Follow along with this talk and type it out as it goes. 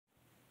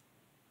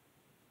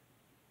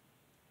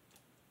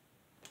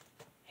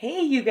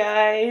Hey you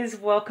guys,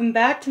 welcome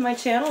back to my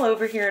channel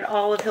over here at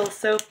Olive Hill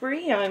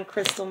Soapery. I'm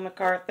Crystal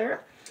MacArthur.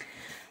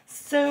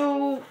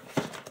 So,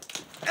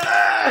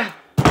 I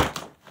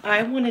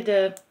wanted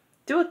to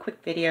do a quick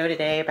video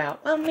today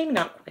about, well, maybe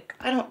not quick,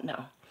 I don't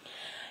know.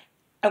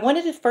 I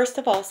wanted to first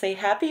of all say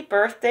happy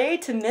birthday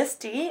to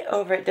Misty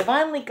over at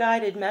Divinely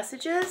Guided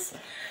Messages.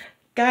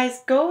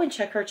 Guys, go and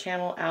check her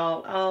channel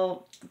out.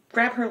 I'll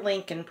grab her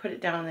link and put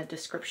it down in the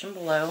description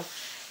below.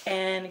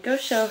 And go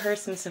show her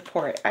some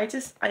support. I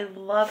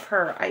love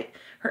her.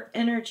 Her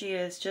energy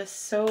is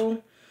just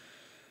so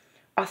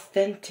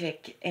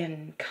authentic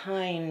and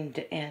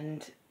kind,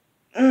 and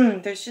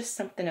there's just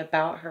something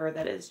about her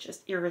that is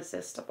just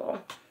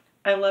irresistible.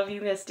 I love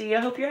you, Misty. I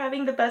hope you're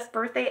having the best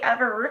birthday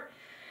ever.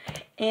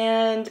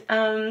 And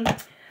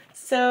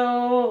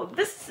so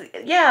this,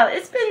 yeah,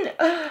 it's been,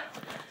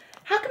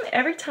 how come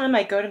every time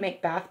I go to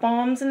make bath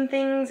bombs and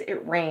things,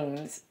 it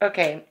rains?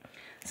 Okay.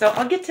 So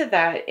I'll get to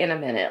that in a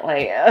minute.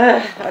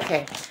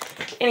 Okay.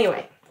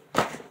 Anyway,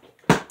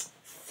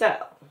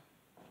 so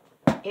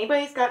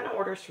anybody who's gotten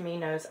orders from me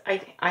knows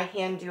I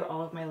hand do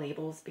all of my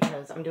labels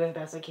because I'm doing the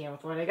best I can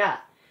with what I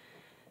got.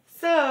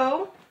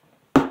 So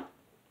I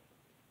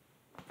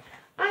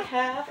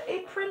have a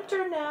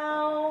printer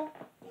now.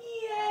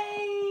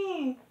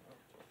 Yay!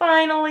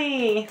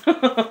 Finally.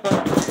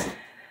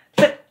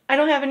 But I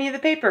don't have any of the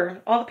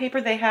paper. All the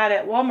paper they had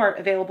at Walmart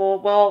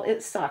available, well,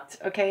 it sucked,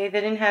 okay? They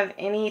didn't have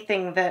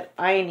anything that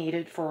I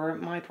needed for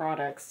my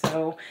products.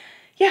 So,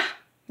 yeah,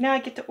 now I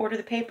get to order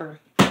the paper.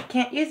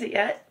 Can't use it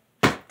yet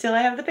till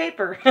I have the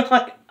paper.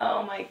 Like,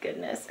 oh my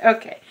goodness.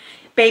 Okay,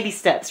 baby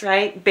steps,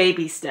 right?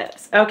 Baby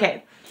steps.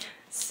 Okay,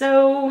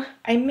 so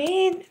I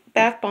made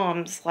bath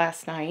bombs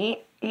last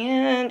night,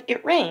 and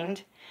it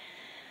rained.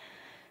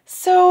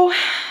 So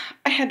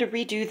I had to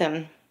redo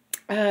them.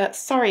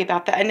 Sorry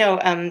about that. I know,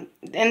 and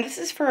this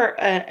is for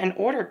an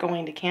order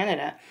going to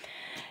Canada.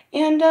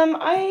 And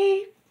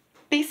I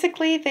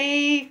basically,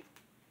 they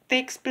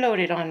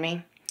exploded on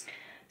me.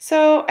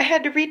 So I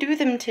had to redo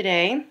them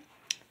today.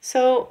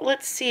 So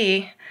let's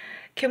see.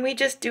 Can we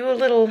just do a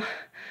little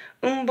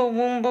oomba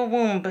woomba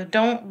woomba,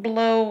 don't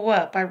blow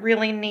up? I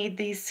really need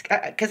these,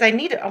 because I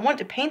want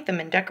to paint them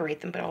and decorate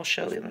them, but I'll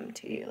show them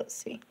to you. Let's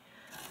see.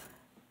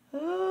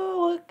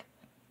 Oh, look.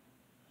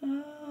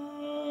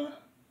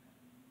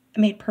 I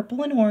made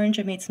purple and orange.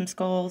 I made some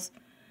skulls.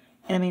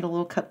 And I made a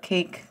little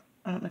cupcake.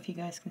 I don't know if you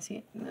guys can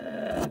see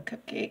it.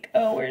 Cupcake.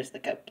 Oh, where's the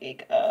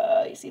cupcake?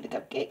 You see the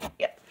cupcake?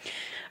 Yeah.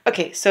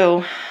 Okay,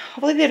 so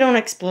hopefully they don't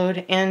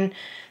explode. And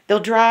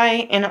they'll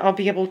dry and I'll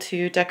be able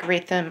to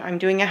decorate them. I'm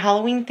doing a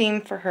Halloween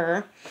theme for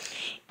her.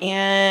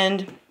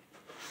 And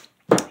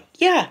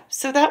yeah,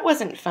 so that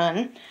wasn't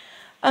fun.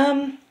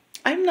 I'm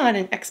not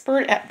an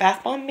expert at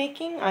bath bomb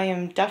making. I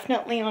am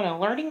definitely on a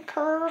learning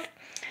curve.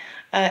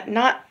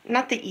 Not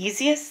the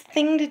easiest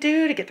thing to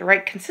do to get the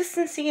right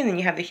consistency, and then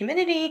you have the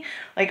humidity.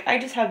 Like, I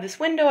just have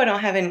this window, I don't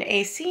have an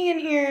AC in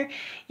here,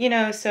 you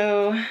know,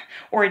 so,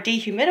 or a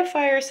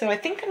dehumidifier, so I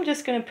think I'm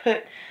just going to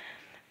put,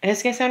 and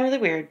it's going to sound really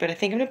weird, but I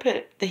think I'm going to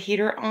put the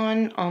heater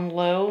on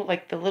low,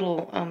 like the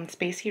little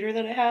space heater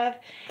that I have,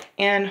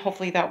 and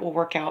hopefully that will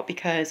work out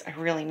because I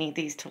really need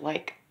these to,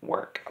 like,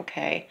 work,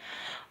 okay?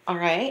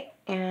 Alright,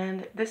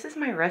 and this is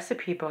my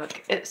recipe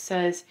book. It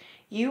says,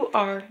 "You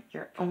are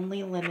your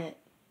only limit."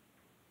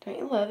 Don't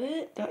you love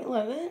it? Don't you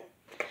love it?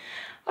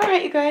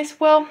 Alright, you guys.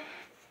 Well,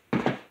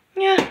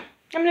 yeah, I'm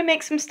going to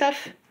make some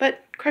stuff,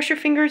 but cross your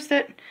fingers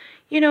that,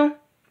 you know,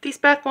 these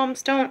bath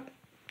bombs don't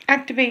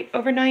activate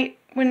overnight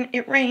when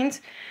it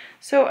rains.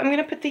 So I'm going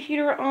to put the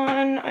heater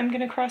on. I'm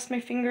going to cross my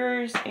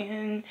fingers,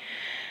 and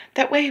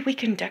that way we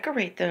can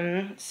decorate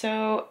them.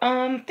 So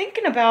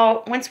thinking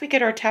about once we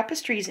get our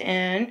tapestries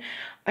in,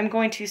 I'm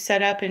going to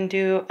set up and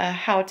do a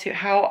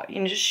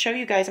just show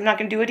you guys. I'm not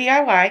going to do a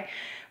DIY.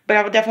 But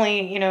I will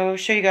definitely, you know,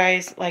 show you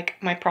guys, like,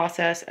 my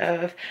process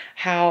of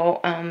how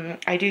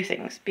I do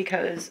things.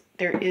 Because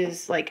there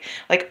is, like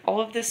all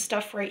of this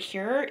stuff right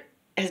here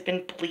has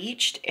been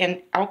bleached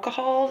and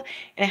alcoholed.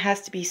 And it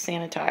has to be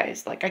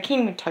sanitized. Like, I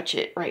can't even touch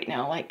it right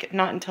now. Like,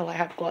 not until I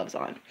have gloves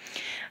on.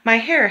 My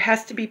hair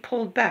has to be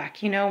pulled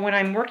back. You know, when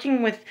I'm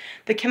working with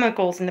the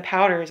chemicals and the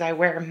powders, I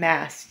wear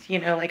masks. You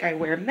know, like, I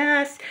wear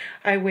masks.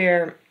 I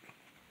wear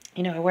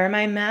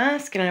my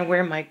mask and I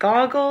wear my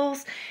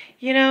goggles.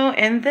 You know,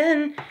 and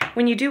then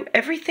when you do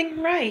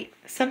everything right,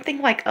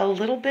 something like a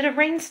little bit of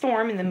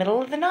rainstorm in the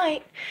middle of the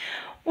night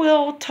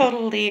will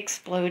totally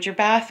explode your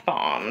bath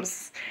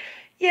bombs.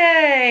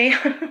 Yay!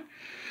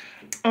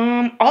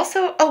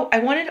 Also, I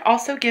wanted to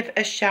also give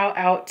a shout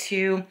out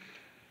to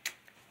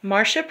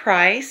Marsha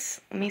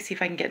Price. Let me see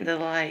if I can get into the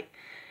light.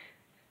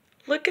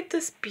 Look at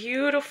this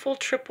beautiful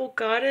triple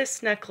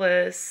goddess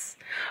necklace.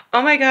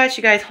 Oh my gosh,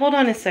 you guys, hold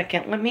on a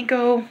second. Let me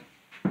go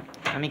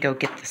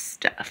get the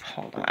stuff.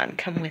 Hold on.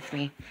 Come with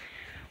me.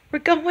 We're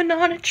going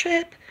on a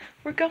trip.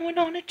 We're going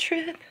on a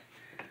trip.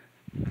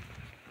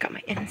 Got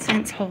my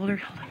incense holder.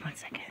 Hold on one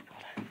second.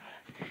 Hold on.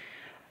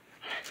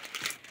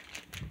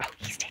 Oh,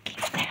 he's taking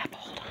a nap.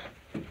 Hold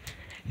on.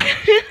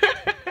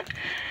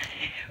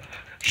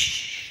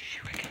 Shh.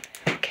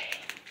 Okay.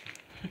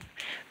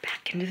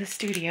 into the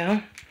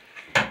studio.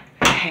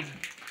 Okay.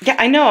 Yeah,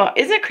 I know.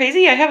 Isn't it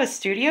crazy? I have a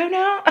studio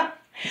now.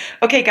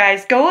 Okay,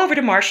 guys, go over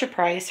to Marsha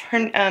Price.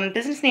 Her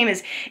business name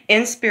is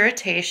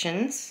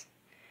Inspirations.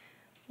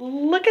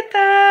 Look at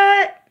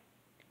that.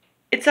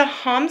 It's a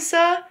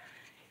Hamsa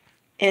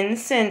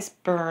incense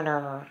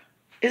burner.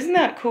 Isn't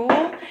that cool?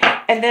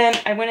 And then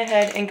I went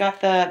ahead and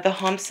got the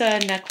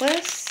Hamsa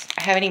necklace.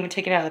 I haven't even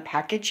taken it out of the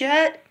package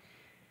yet.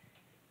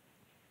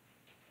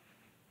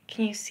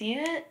 Can you see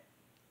it?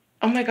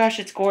 Oh my gosh,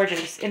 it's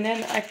gorgeous. And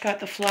then I've got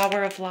the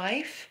Flower of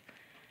Life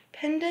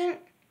pendant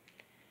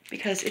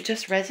because it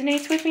just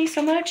resonates with me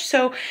so much.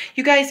 So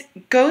you guys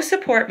go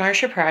support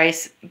Marsha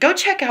Price. Go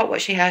check out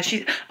what she has.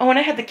 Oh, and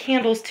I have the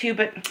candles too,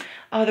 but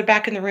oh, they're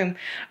back in the room.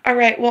 All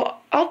right,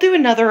 well, I'll do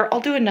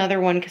another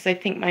one because I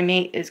think my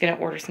mate is gonna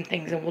order some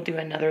things and we'll do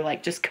another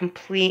like just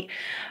complete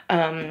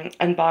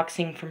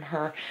unboxing from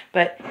her.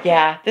 But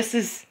yeah, this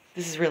is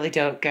really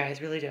dope,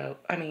 guys, really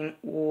dope. I mean,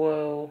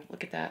 whoa,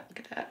 look at that, look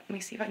at that. Let me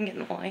see if I can get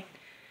in the light.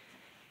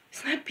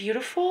 Isn't that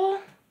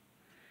beautiful?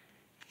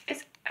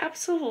 It's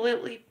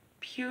absolutely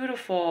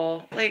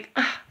beautiful. Like,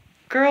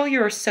 girl,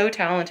 you are so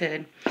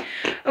talented.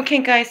 Okay,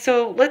 guys,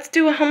 so let's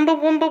do a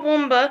humba wumba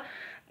wumba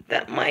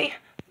that my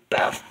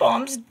bath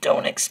bombs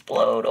don't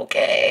explode,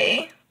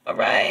 okay? All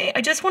right.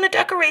 I just want to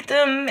decorate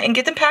them and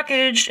get them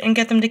packaged and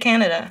get them to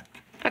Canada.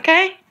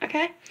 Okay?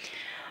 Okay?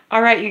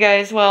 All right, you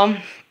guys. Well,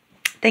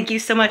 thank you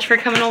so much for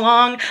coming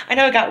along. I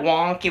know I got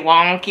wonky,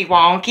 wonky,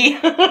 wonky.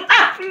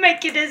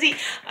 Make you dizzy.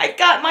 I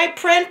got my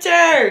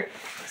printer.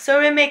 So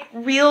I'm gonna make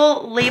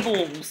real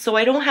labels so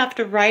I don't have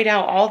to write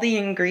out all the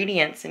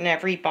ingredients in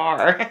every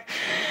bar.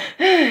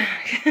 You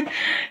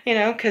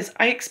know, because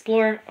I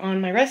explore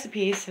on my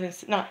recipes, and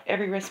it's not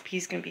every recipe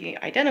is gonna be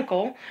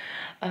identical.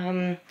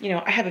 You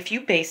know, I have a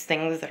few base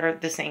things that are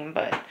the same,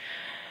 but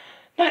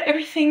not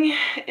everything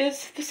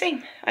is the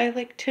same. I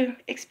like to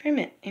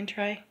experiment and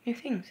try new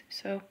things.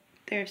 So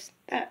there's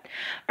that.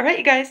 All right,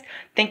 you guys,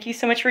 thank you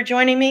so much for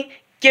joining me.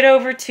 Get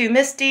over to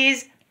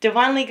Misty's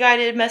Divinely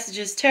Guided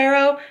Messages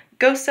Tarot.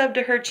 Go sub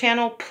to her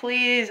channel,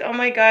 please. Oh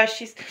my gosh,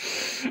 she's...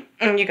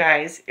 You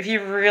guys, if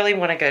you really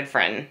want a good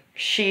friend,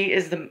 she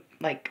is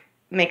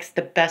makes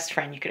the best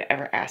friend you could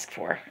ever ask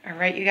for. All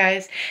right, you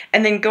guys?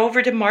 And then go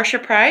over to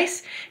Marsha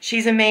Price.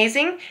 She's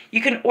amazing.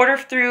 You can order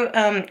through,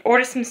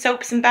 order some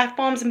soaps and bath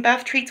bombs and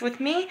bath treats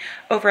with me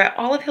over at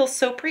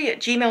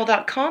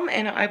olivehillsoapery@gmail.com,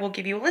 and I will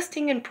give you a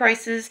listing and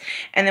prices,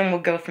 and then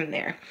we'll go from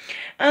there.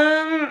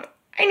 I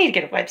need to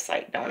get a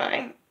website, don't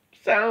I?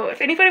 So if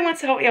anybody wants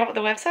to help me out with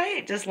the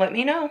website, just let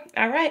me know.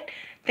 All right.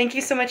 Thank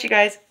you so much, you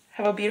guys.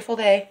 Have a beautiful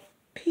day.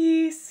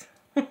 Peace.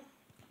 Go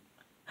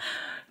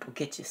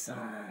get you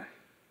some.